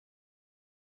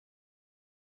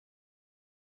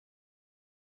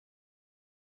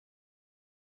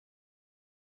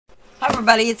Hi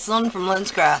everybody, it's Lyn from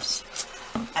Lyn's Crafts,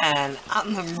 and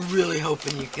I'm really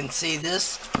hoping you can see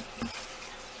this.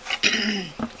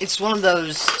 It's one of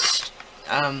those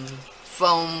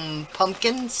foam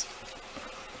pumpkins.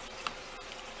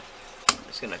 I'm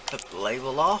just gonna cut the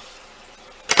label off.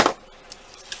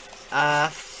 I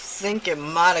think it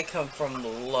might have come from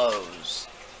Lowe's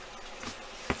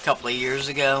a couple of years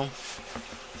ago.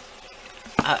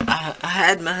 I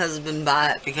had my husband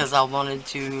buy it because I wanted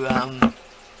to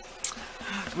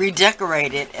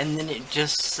redecorate it, and then it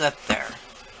just sat there.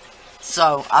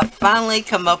 So I finally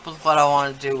come up with what I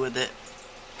want to do with it,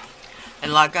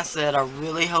 and like I said, I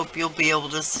really hope you'll be able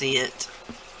to see it.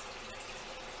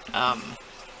 I'm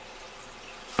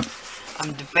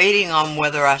debating on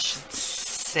whether I should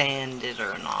sand it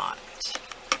or not.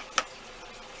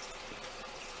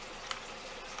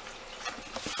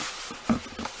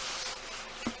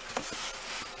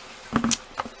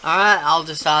 Alright, I'll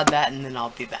decide that and then I'll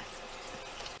be back.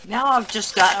 Now I've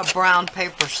just got a brown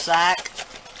paper sack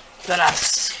that I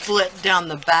split down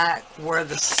the back where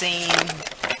the seam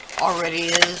already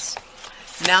is.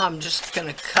 Now I'm just going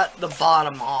to cut the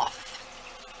bottom off.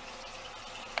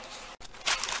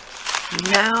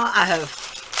 Now I have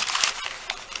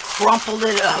crumpled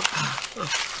it up.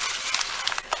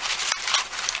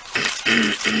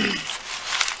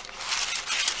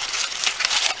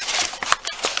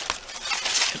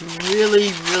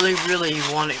 Really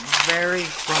want it very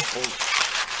crumpled.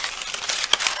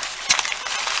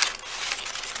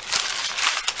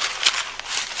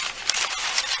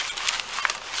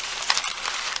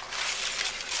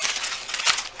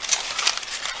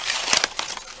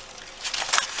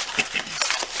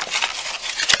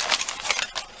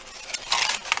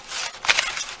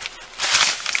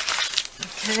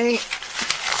 Okay.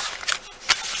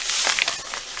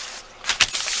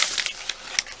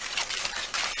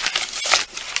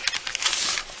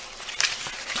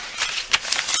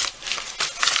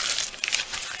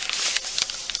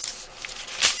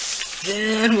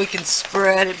 Then we can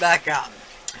spread it back out.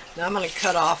 Now I'm going to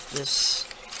cut off this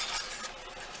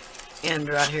end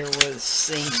right here where the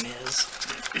seam is.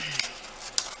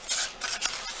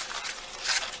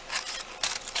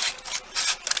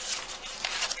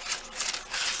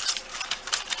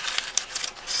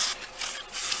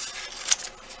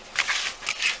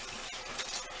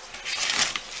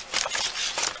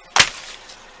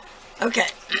 Okay.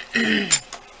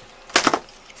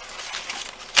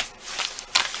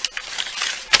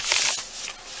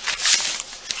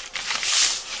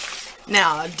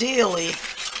 Now, ideally,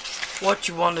 what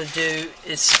you want to do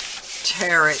is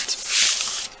tear it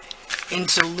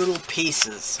into little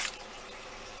pieces.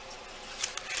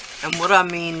 And what I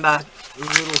mean by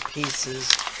little pieces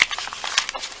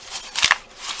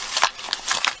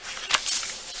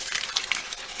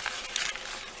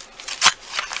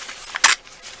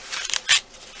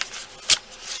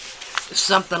is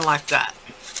something like that.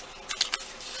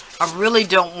 I really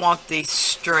don't want these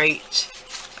straight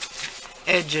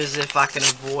edges if I can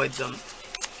avoid them.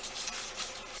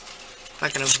 If I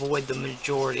can avoid the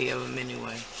majority of them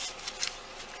anyway.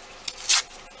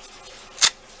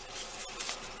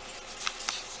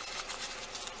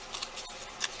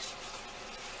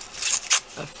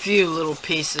 A few little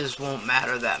pieces won't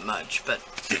matter that much, but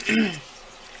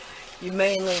you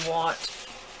mainly want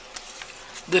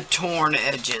the torn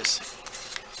edges.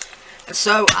 And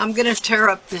so I'm going to tear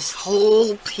up this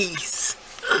whole piece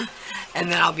and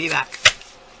then I'll be back.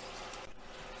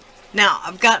 Now,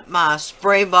 I've got my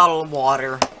spray bottle of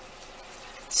water,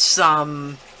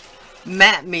 some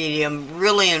matte medium,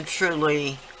 really and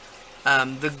truly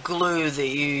the glue that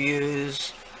you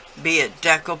use, be it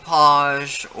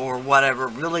decoupage or whatever,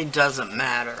 really doesn't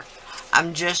matter.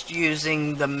 I'm just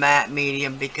using the matte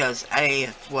medium because A,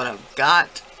 it's what I've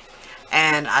got,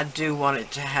 and I do want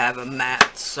it to have a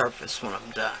matte surface when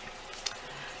I'm done.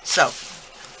 So,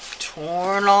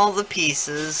 torn all the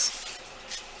pieces.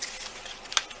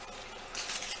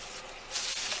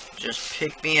 Just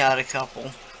pick me out a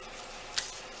couple.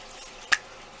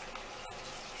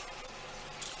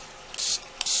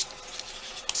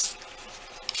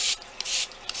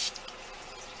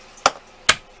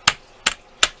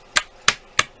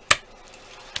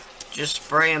 Just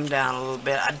spray them down a little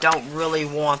bit. I don't really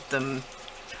want them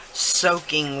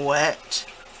soaking wet.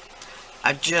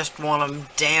 I just want them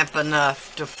damp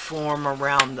enough to form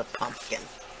around the pumpkin.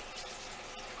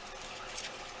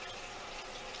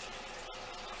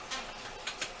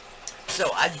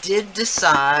 So I did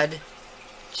decide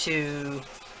to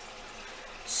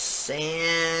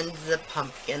sand the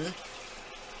pumpkin.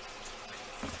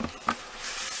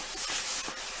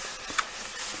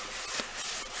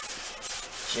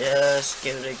 just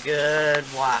give it a good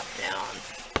wipe down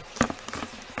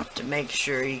to make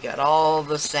sure you got all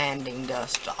the sanding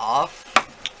dust off.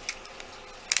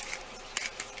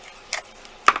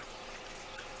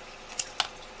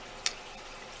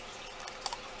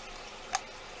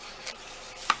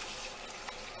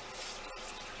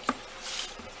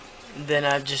 Then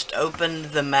I just opened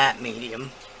the matte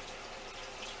medium.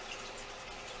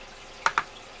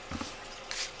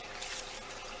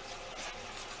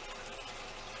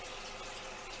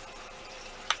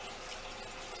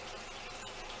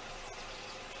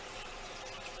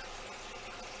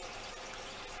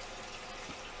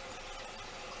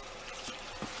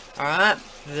 Alright,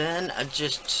 then I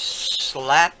just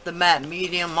slap the matte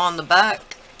medium on the back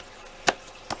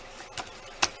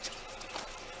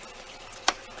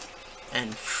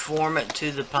and form it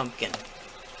to the pumpkin.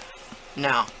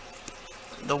 Now,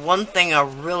 the one thing I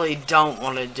really don't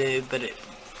want to do, but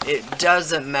it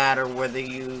doesn't matter whether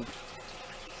you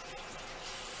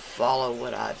follow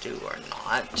what I do or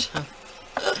not.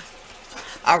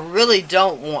 I really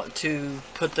don't want to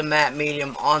put the matte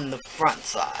medium on the front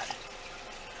side.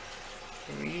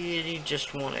 I really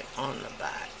just want it on the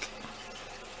back.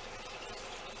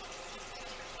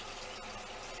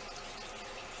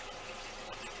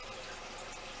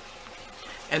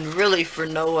 And really for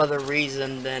no other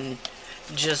reason than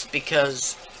just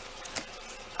because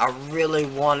I really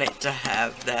want it to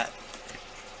have that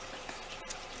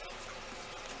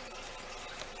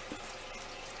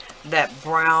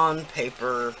brown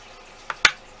paper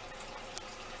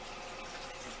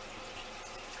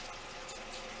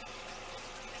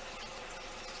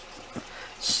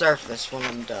surface when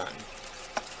I'm done.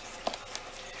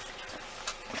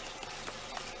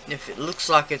 If it looks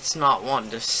like it's not wanting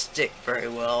to stick very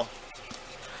well,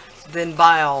 then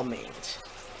by all means,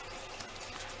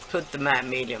 put the matte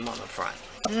medium on the front.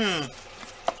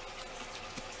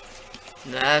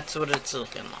 That's what it's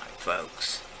looking like,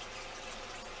 folks.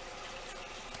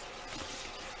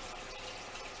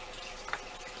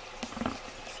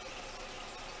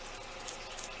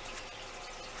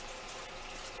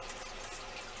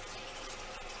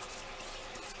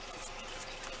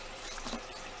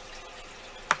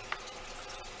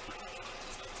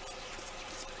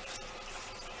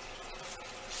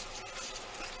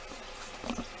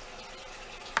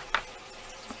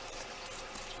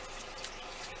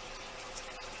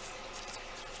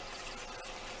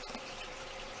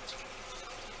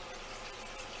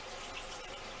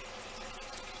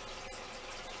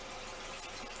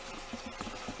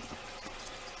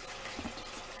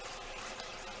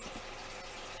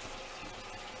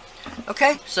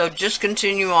 Okay, so just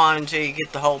continue on until you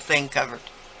get the whole thing covered.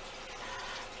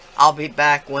 I'll be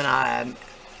back when I'm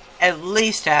at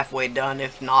least halfway done,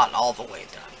 if not all the way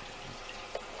done.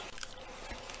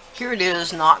 Here it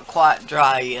is, not quite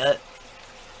dry yet.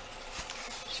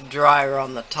 It's drier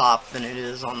on the top than it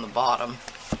is on the bottom.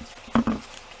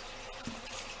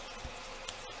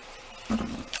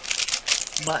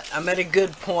 But I'm at a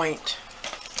good point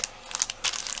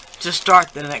to start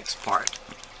the next part.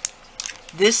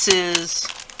 This is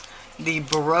the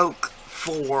Baroque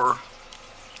 4.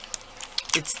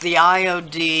 It's the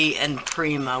IOD and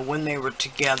Prima when they were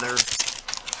together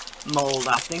mold.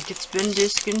 I think it's been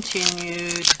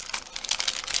discontinued,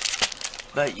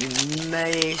 but you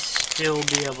may still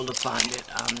be able to find it.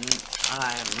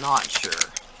 I am not sure.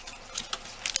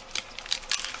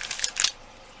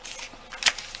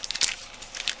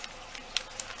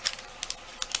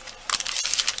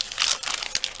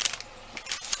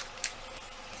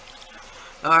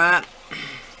 Alright,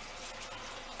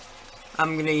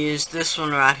 I'm going to use this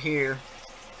one right here.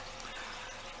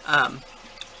 And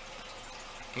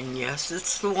yes,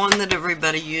 it's the one that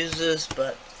everybody uses,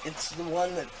 but it's the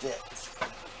one that fits.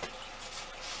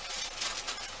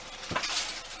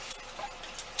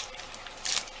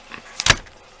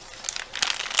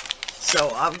 So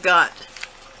I've got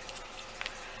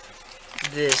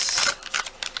this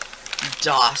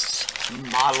DOS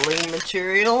modeling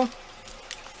material.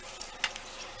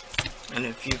 And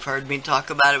if you've heard me talk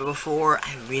about it before,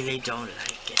 I really don't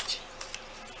like it.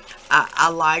 I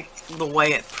like the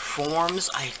way it performs.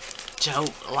 I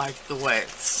don't like the way it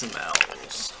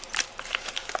smells.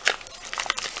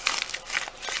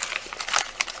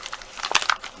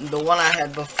 The one I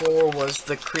had before was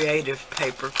the Creative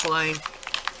Paper Clay.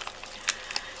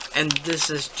 And this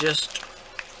is just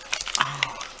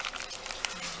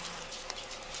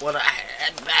what I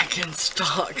had back in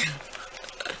stock.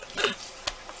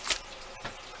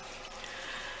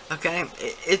 Okay,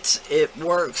 it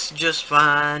works just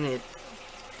fine. It's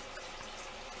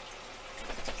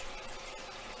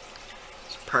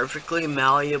perfectly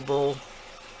malleable.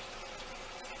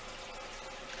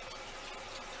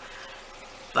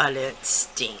 but it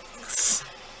stinks.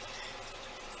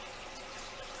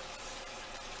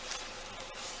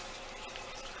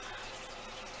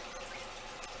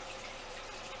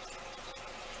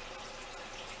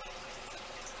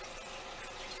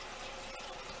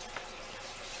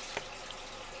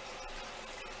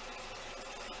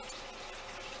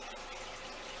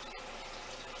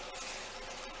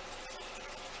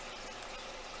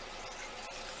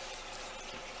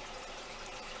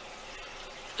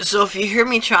 So if you hear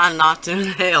me trying not to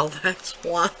inhale, that's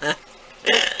why.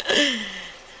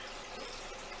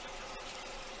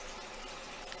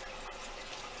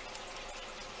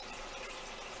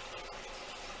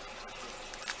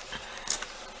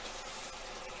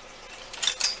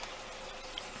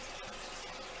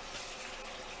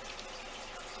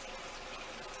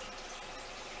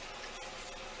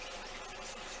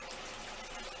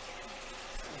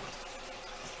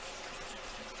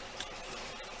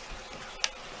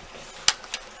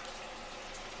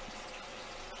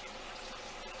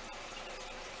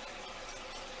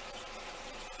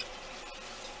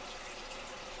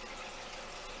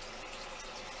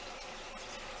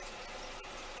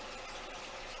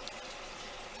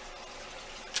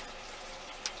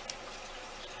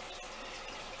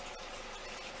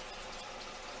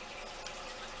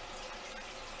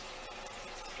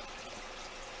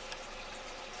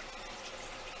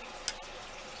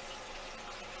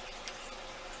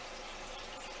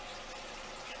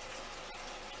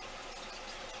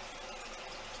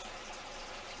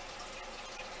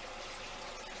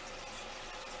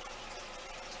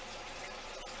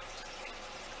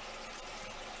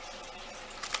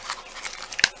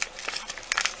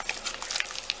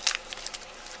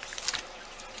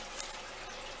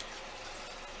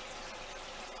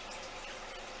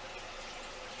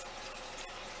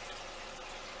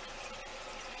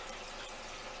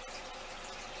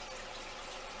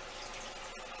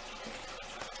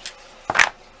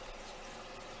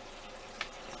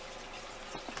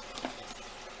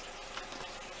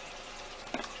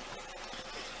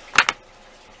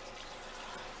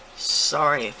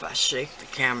 Sorry if I shake the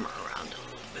camera around a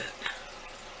little bit.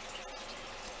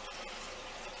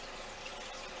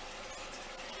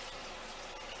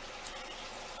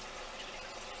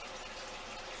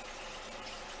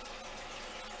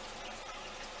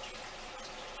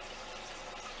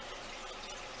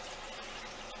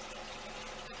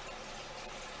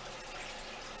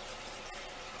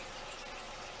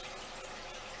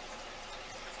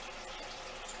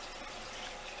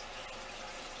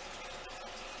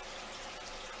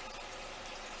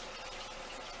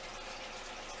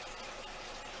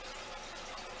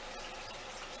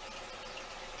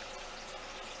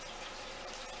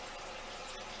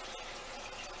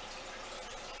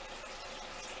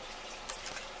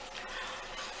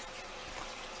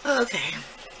 Okay.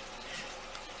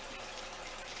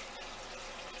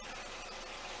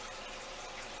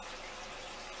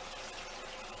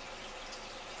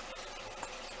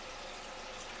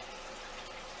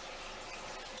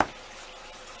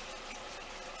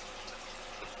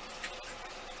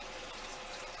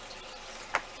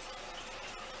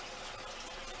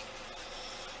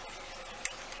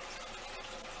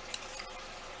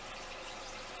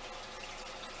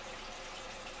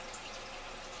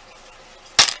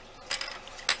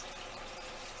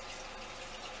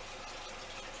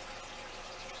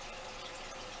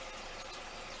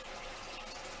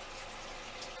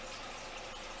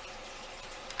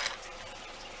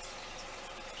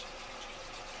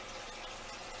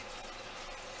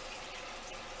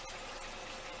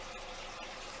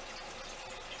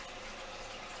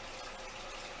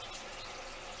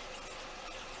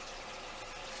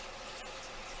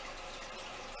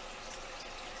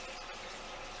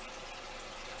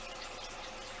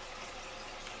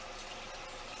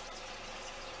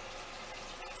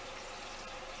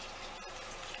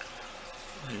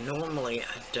 Normally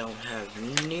I don't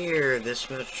have near this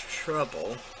much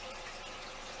trouble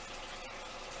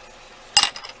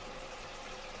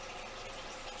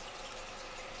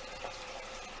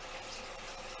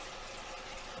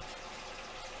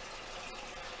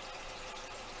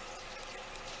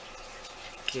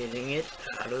getting it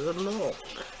out of the mold.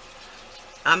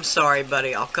 I'm sorry,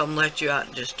 buddy. I'll come let you out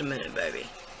in just a minute, baby.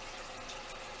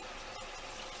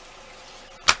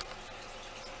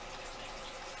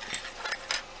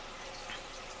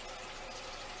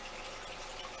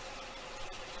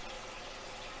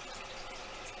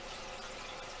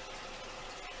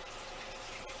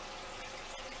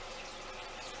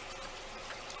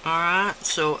 Alright,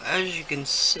 so as you can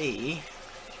see,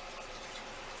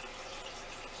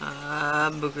 I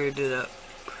boogered it up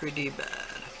pretty bad.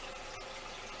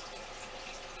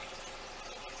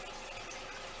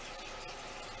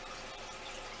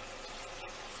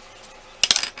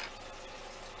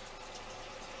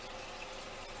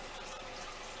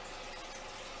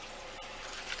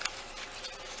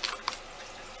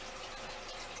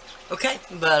 Okay,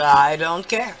 but I don't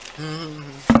care.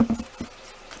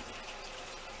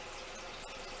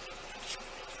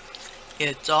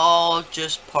 It's all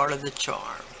just part of the charm.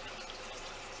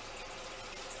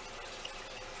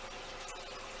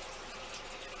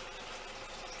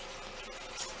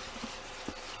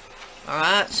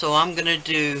 Alright, so I'm going to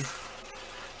do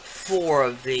 4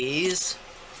 of these.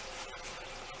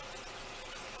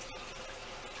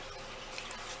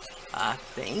 I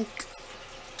think.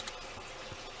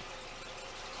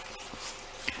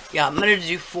 Yeah, I'm going to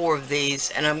do 4 of these,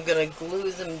 and I'm going to glue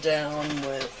them down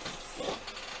with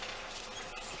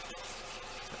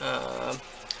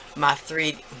my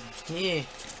 3D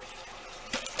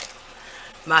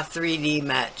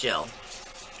matte gel.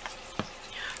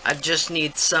 I just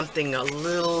need something a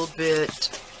little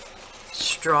bit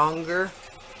stronger.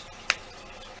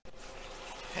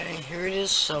 Okay, here it is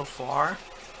so far.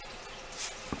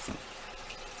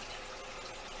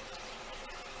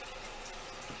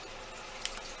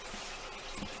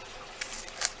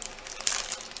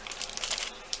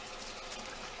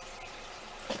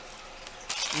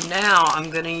 Now I'm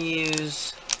going to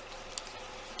use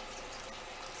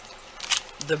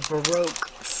the Baroque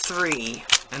 3,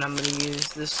 and I'm going to use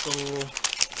this little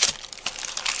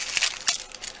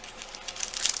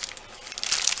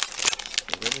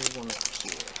one up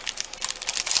here.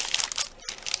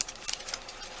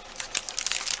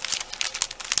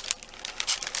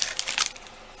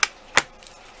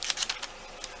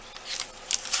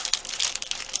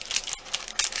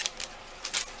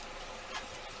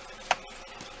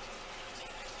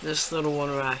 This little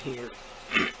one right here.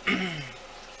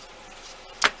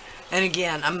 And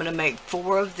again, I'm going to make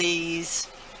 4 of these.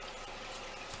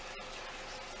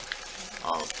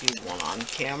 I'll do one on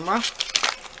camera.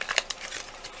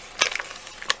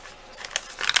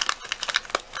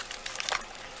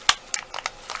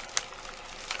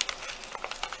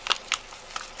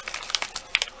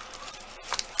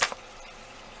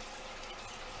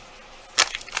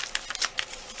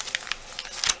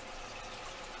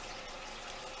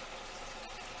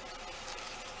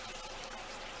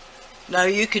 Now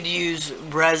you could use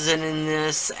resin in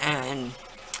this and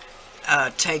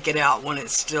take it out when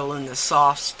it's still in the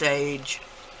soft stage,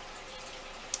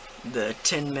 the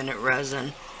 10-minute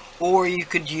resin, or you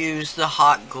could use the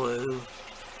hot glue,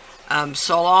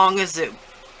 so long as it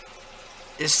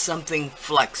is something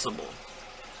flexible.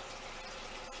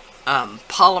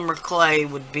 Polymer clay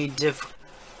would be different.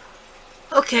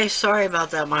 Okay, sorry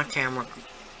about that, my camera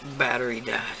battery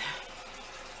died.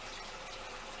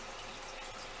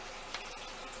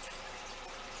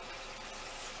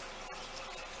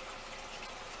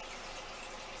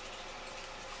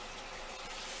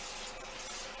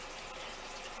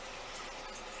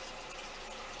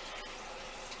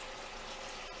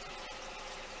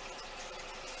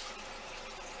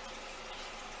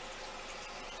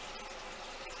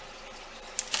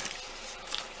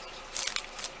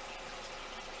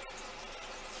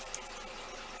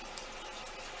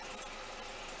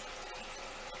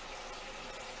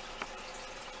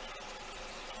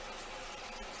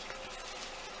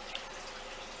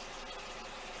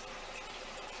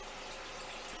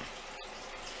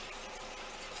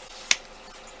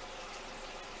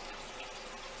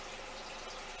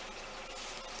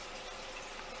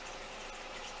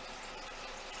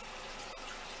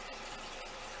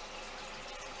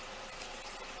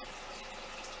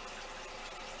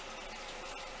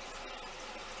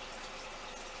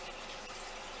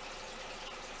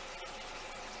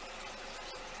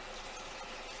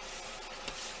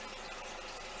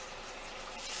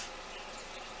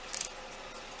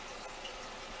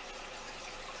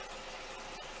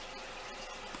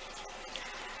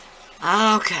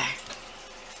 Okay.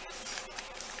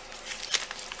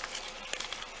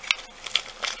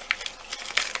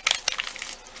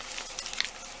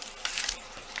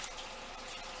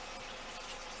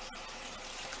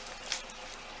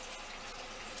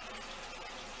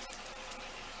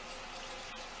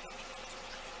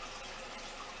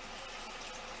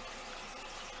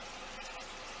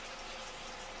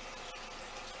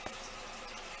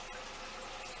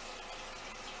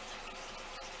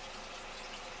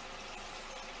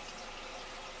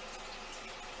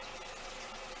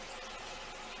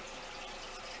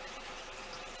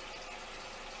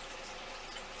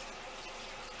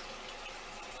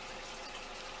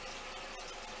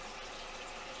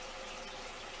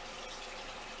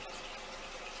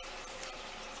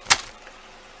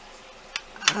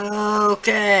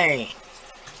 Okay.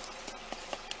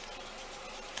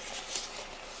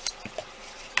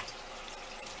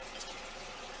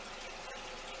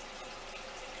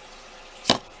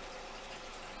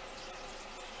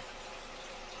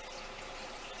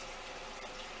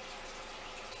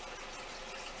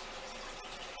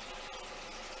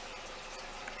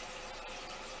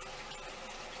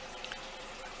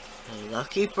 A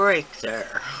lucky break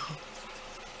there.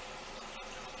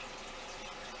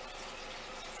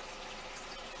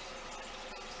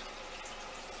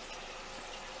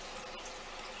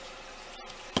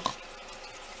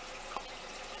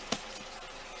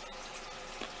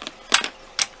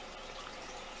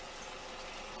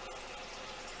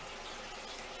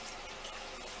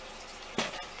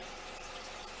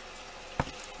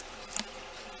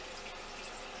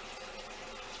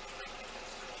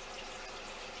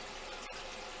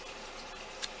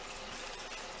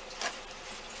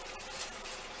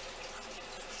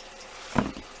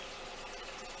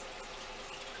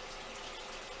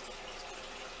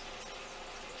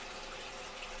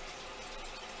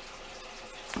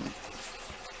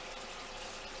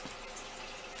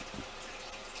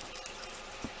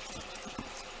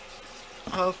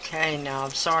 Okay, now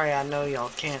I'm sorry, I know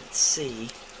y'all can't see,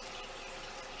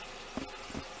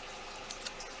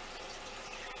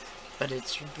 but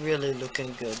it's really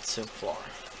looking good so far.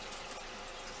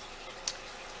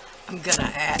 I'm gonna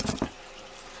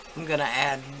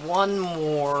add one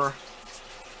more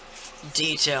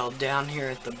detail down here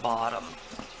at the bottom,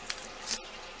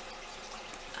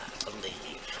 I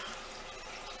believe.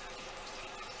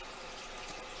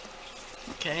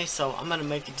 Okay, so I'm gonna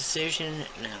make a decision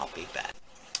and I'll be back.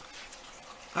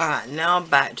 Alright, now I'm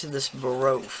back to this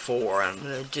Baroque 4. I'm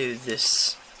going to do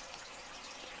this,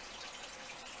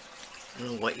 I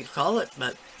don't know what you call it,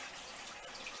 but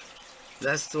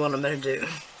that's the one I'm going to do.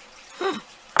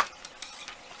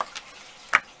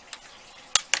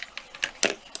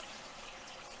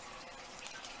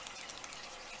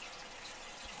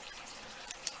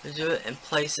 Do it and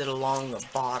place it along the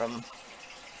bottom.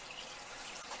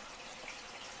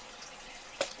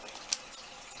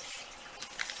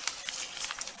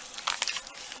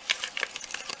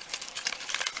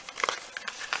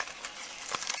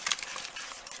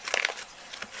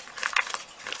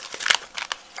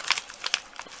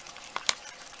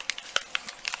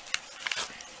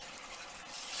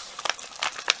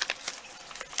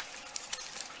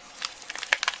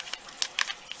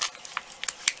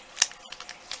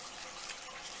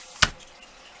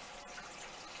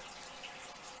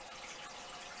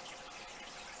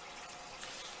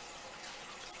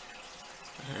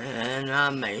 And I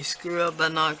may screw up by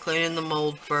not cleaning the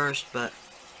mold first, but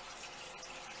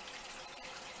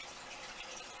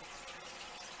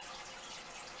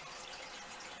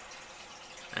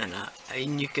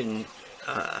and you can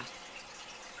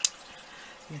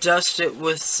dust it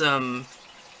with some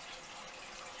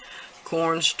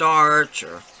cornstarch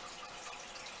or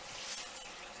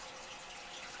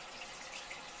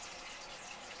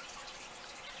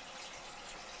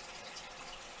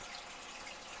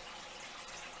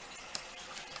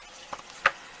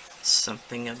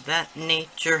something of that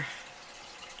nature.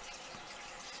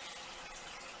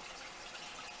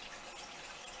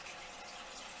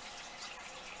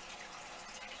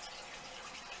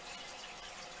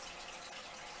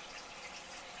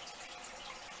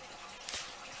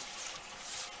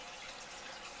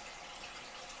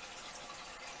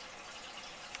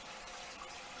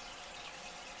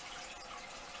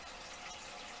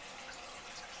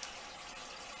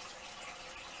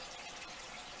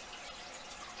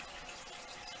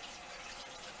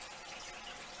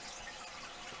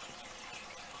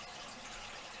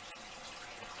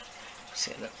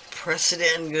 Just gonna press it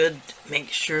in good, make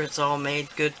sure it's all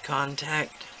made good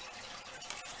contact.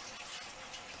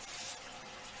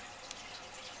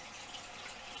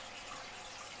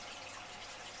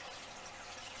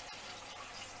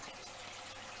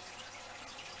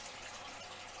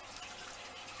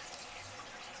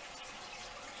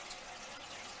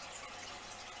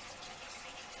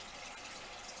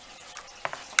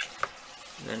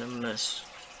 Then I'm gonna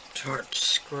start to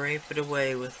scrape it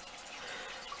away with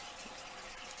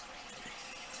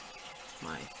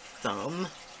my thumb.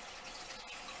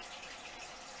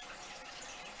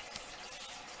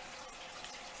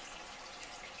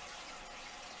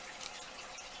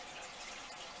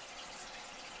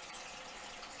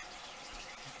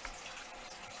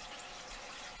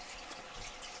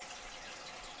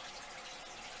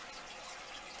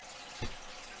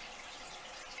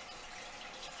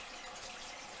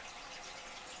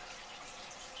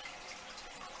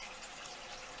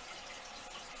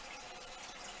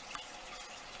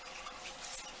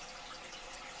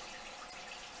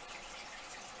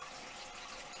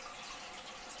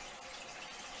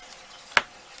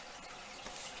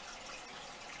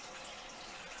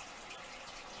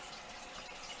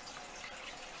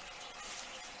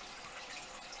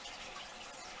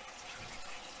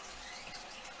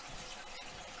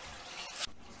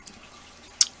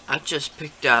 I just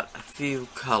picked out a few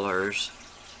colors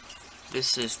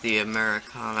This is the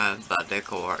Americana by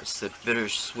Deco Arts, the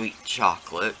bittersweet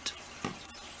chocolate.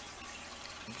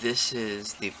 This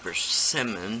is the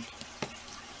persimmon.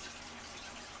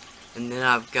 And then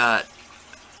I've got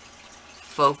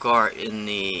folk art in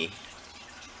the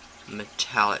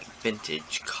metallic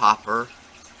vintage copper.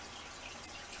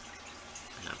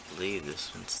 And I believe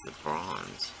this one's the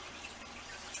bronze.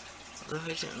 Although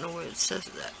I don't know where it says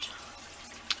that.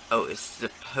 Oh, it's the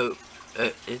Pope.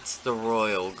 It's the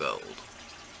royal gold.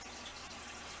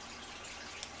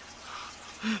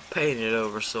 Painted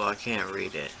over so I can't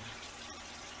read it.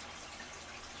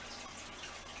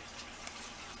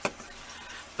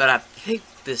 But I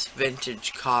picked this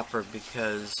vintage copper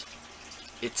because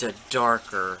it's a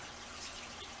darker,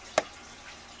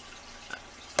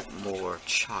 more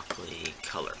chocolatey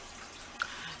color.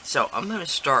 So I'm going to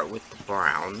start with the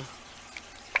brown.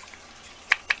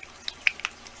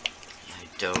 I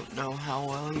don't know how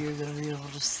well you're going to be able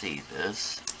to see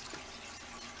this.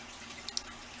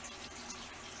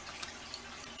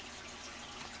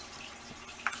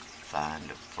 Find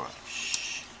a brush.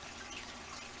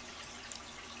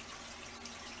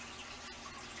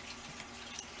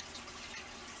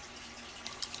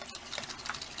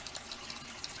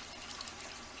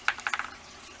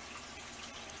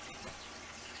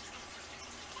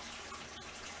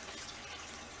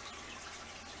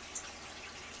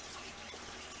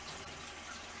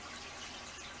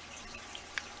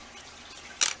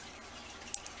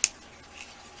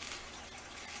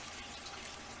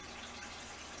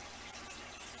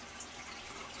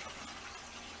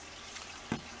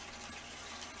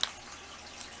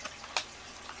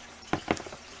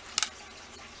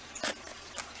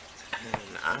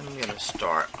 I'm going to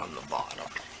start on the bottom.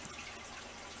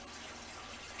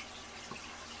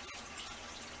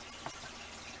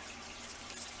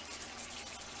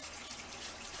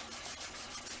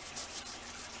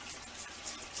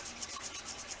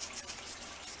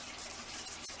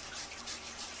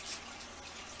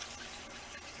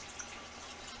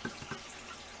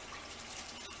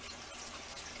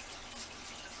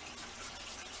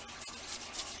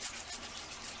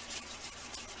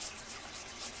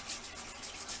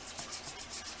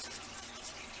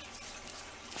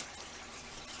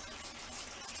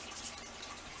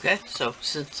 Okay, so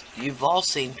since you've all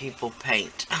seen people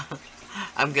paint,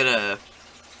 I'm gonna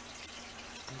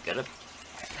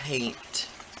paint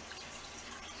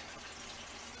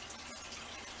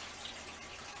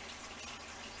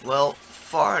well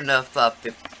far enough up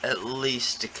at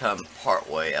least to come part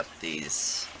way up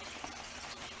these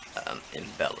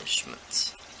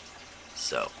embellishments.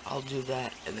 So I'll do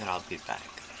that and then I'll be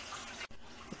back.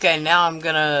 Okay, now I'm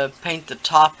gonna paint the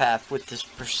top half with this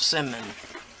persimmon.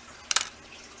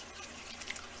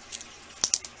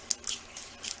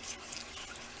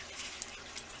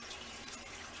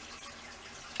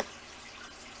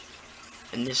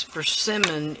 And this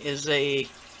persimmon is a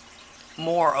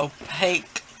more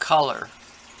opaque color.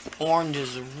 Orange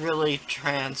is really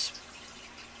transparent,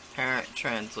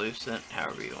 translucent,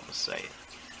 however you want to say it.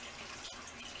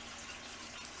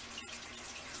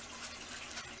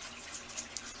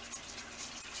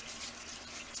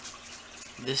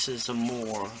 This is a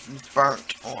more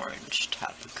burnt orange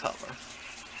type of color.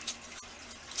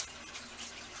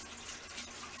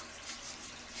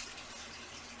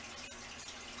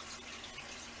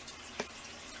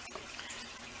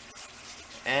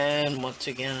 And once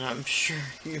again, I'm sure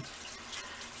you've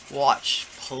watched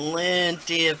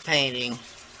plenty of painting.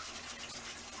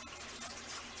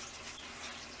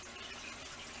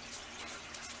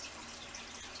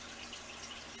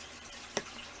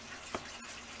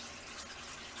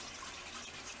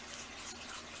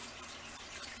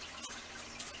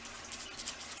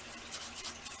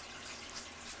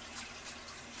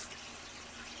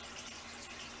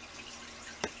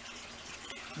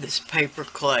 This paper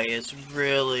clay is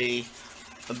really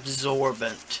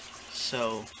absorbent,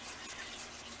 so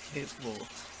it will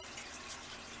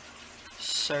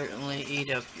certainly eat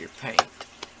up your paint.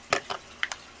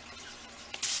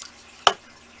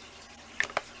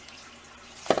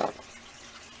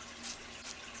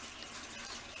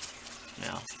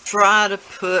 Now, try to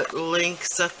put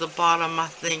links at the bottom, I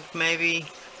think, maybe,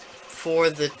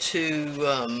 for the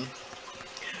two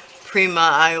Prima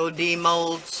IOD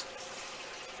molds,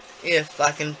 if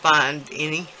I can find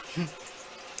any.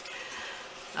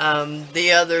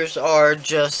 The others are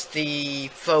just the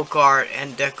folk art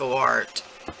and deco art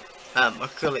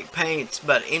acrylic paints,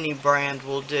 but any brand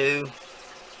will do.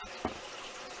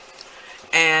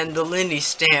 And the Lindy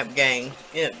Stamp Gang,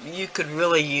 you could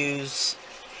really use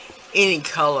any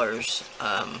colors.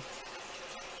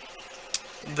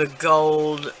 The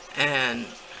gold and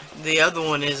The other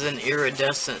one is an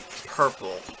iridescent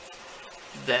purple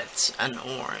that's an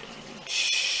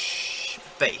orange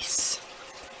base.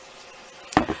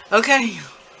 Okay.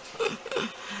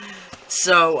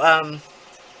 So,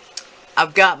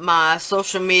 I've got my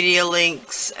social media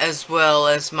links as well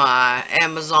as my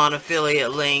Amazon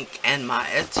affiliate link and my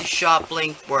Etsy shop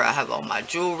link where I have all my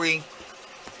jewelry.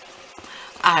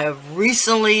 I have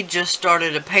recently just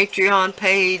started a Patreon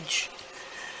page,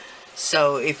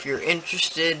 so if you're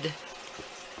interested,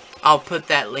 I'll put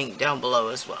that link down below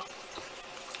as well.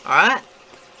 Alright?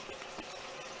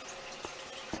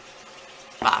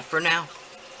 Bye for now.